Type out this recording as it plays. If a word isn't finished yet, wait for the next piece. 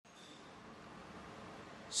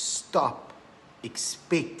stop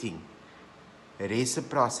expecting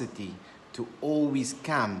reciprocity to always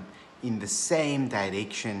come in the same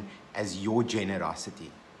direction as your generosity.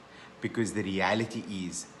 Because the reality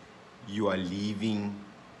is, you are leaving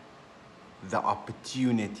the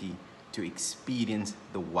opportunity to experience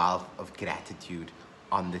the wealth of gratitude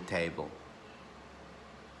on the table.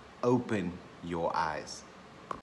 Open your eyes.